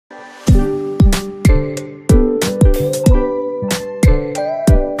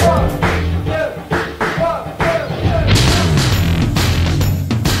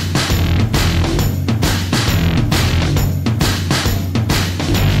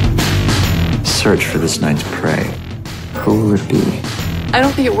search for this night's prey, who would it be? I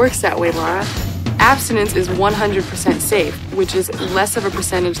don't think it works that way, Lara. Abstinence is 100% safe, which is less of a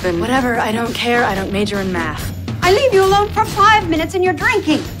percentage than... Whatever, I don't care. I don't major in math. I leave you alone for 5 minutes and you're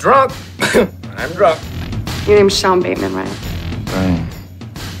drinking. Drunk? I'm drunk. Your name's Sean Bateman, right? Right.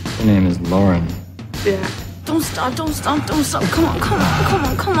 Your name is Lauren. Yeah. Don't stop. Come on.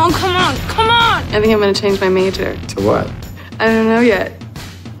 I think I'm gonna change my major. To what? I don't know yet.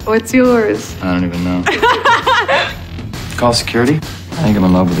 What's yours? I don't even know. Call security? I think I'm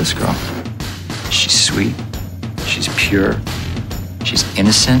in love with this girl. She's sweet. She's pure. She's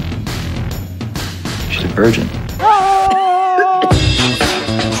innocent. She's a virgin.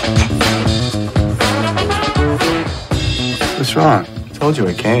 What's wrong? I told you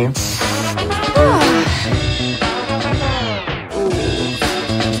I came.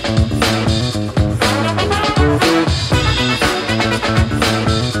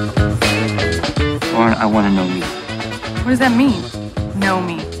 Lauren, I want to know you. What does that mean? Know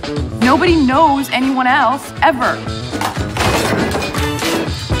me. Nobody knows anyone else, ever.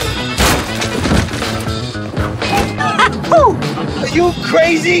 Are you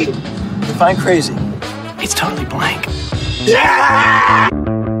crazy? Define crazy. It's totally blank. Yeah!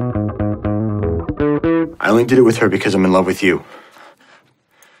 I only did it with her because I'm in love with you.